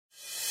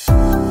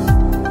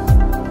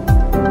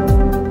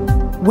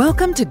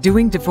Welcome to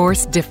Doing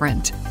Divorce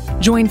Different.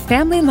 Join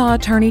family law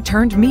attorney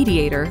turned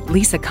mediator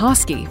Lisa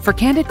Koski for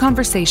candid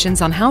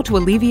conversations on how to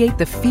alleviate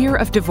the fear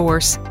of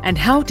divorce and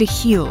how to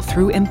heal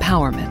through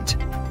empowerment.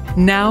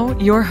 Now,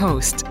 your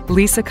host,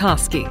 Lisa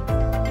Koski.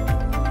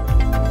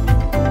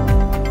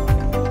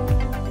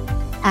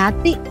 At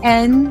the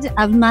end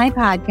of my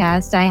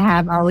podcast, I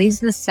have always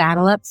the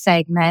Saddle Up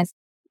segment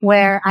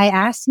where I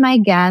ask my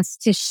guests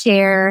to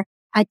share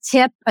a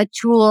tip, a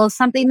tool,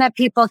 something that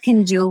people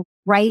can do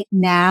right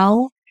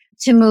now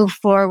to move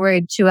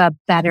forward to a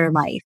better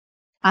life.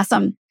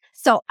 Awesome.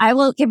 So I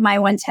will give my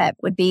one tip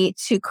would be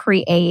to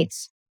create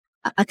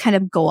a kind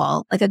of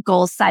goal, like a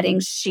goal setting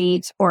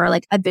sheet or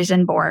like a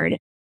vision board.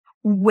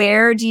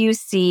 Where do you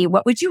see,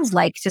 what would you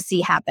like to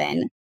see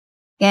happen?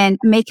 And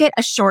make it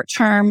a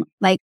short-term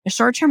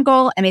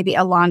goal and maybe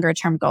a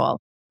longer-term goal.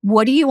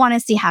 What do you want to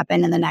see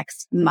happen in the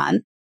next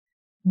month?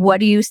 What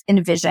do you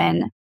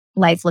envision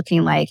life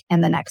looking like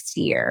in the next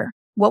year?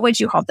 What would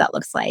you hope that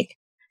looks like?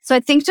 So I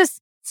think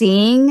just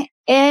seeing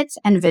it,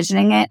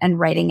 envisioning it, and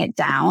writing it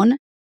down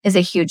is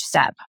a huge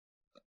step.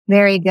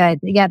 Very good.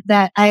 Yeah,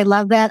 I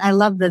love that. I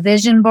love the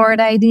vision board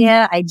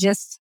idea. I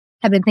just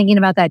have been thinking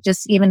about that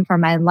just even for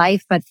my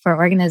life, but for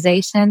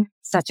organization,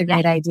 such a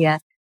great idea.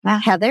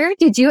 Heather,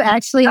 did you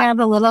actually have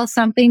a little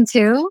something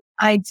too?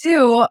 I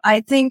do. I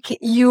think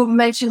you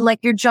mentioned like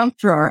your junk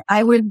drawer.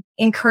 I would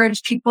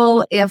encourage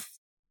people, if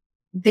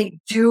they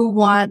do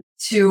want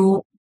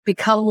to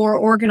become more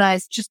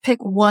organized, just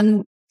pick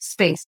one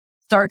space.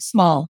 Start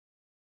small.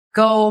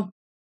 Go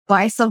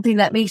buy something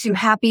that makes you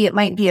happy. It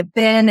might be a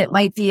bin. It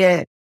might be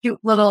a cute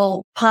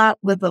little pot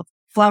with a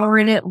flower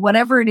in it.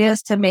 Whatever it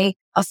is to make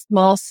a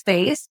small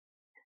space,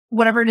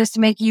 whatever it is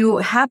to make you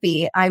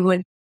happy, I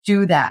would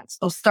do that.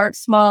 So start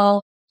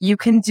small. You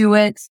can do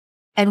it.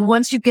 And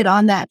once you get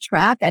on that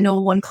track, I know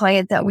one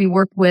client that we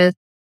work with,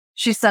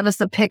 she sent us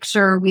a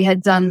picture. We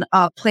had done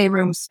a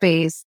playroom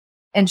space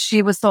and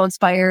she was so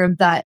inspired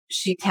that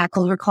she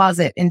tackled her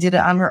closet and did it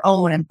on her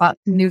own and bought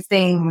new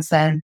things.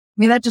 And I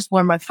mean, that just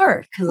warmed my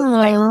heart. It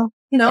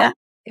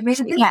makes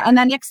it. Yeah. And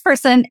then the next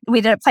person,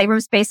 we did a playroom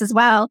space as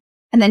well.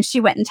 And then she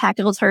went and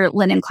tackled her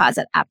linen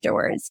closet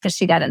afterwards because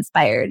she got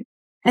inspired.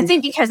 I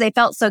think because they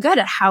felt so good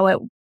at how it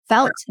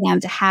felt to them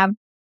to have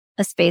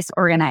a space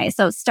organized.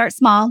 So start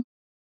small.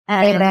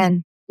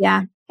 Amen.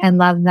 Yeah. I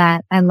love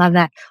that. I love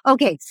that.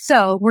 Okay.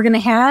 So we're going to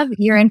have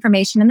your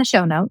information in the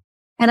show notes.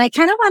 And I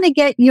kind of want to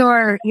get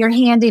your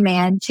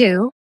handyman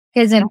too,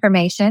 his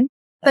information.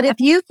 But if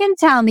you can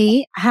tell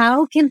me,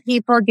 how can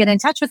people get in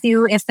touch with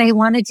you if they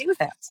want to do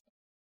this?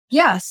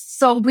 Yes.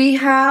 So we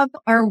have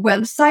our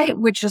website,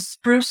 which is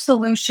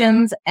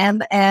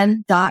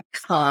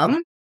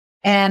sprucesolutionsmn.com.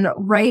 And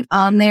right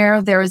on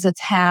there, there is a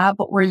tab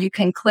where you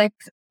can click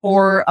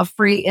for a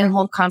free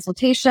in-home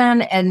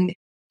consultation, and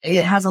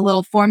it has a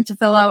little form to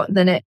fill out. And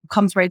then it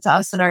comes right to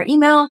us in our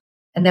email,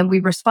 and then we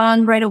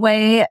respond right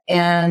away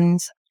and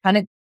kind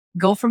of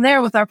go from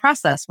there with our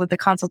process, with the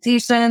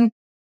consultation,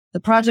 the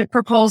project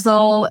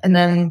proposal, and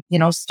then,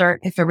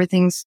 start, if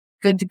everything's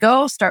good to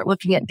go, start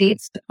looking at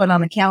dates to put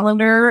on the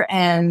calendar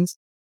and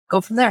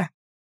go from there.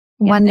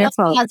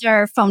 Wonderful. It has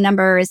our phone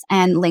numbers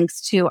and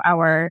links to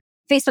our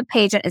Facebook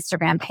page and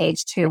Instagram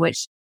page too,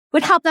 which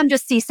would help them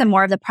just see some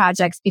more of the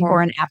projects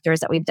before and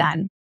afters that we've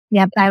done.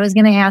 Yep. I was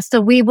going to ask.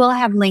 So we will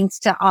have links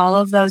to all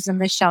of those in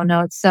the show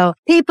notes. So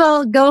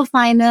people go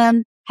find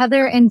them.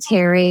 Heather and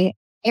Terry,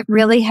 it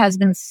really has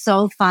been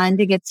so fun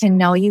to get to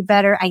know you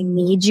better. I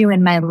need you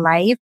in my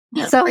life.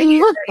 So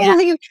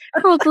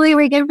hopefully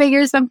we can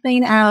figure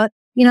something out.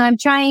 I'm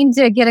trying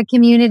to get a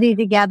community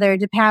together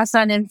to pass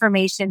on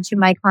information to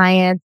my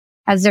clients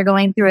as they're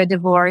going through a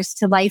divorce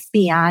to life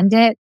beyond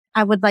it.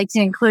 I would like to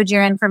include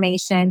your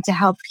information to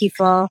help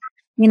people,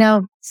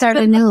 start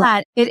a new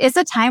life. It is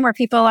a time where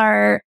people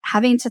are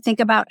having to think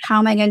about, how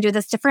am I going to do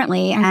this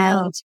differently,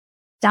 and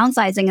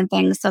downsizing and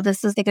things. So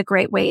this is like a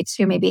great way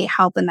to maybe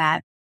help in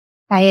that.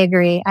 I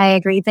agree.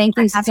 Thank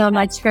you so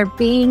much for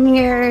being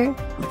here.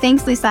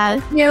 Thanks,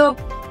 Lisa.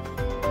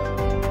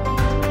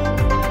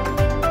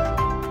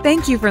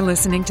 Thank you for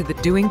listening to the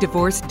Doing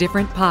Divorce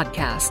Different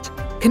podcast.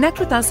 Connect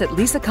with us at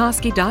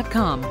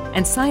lisakoski.com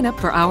and sign up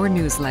for our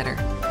newsletter.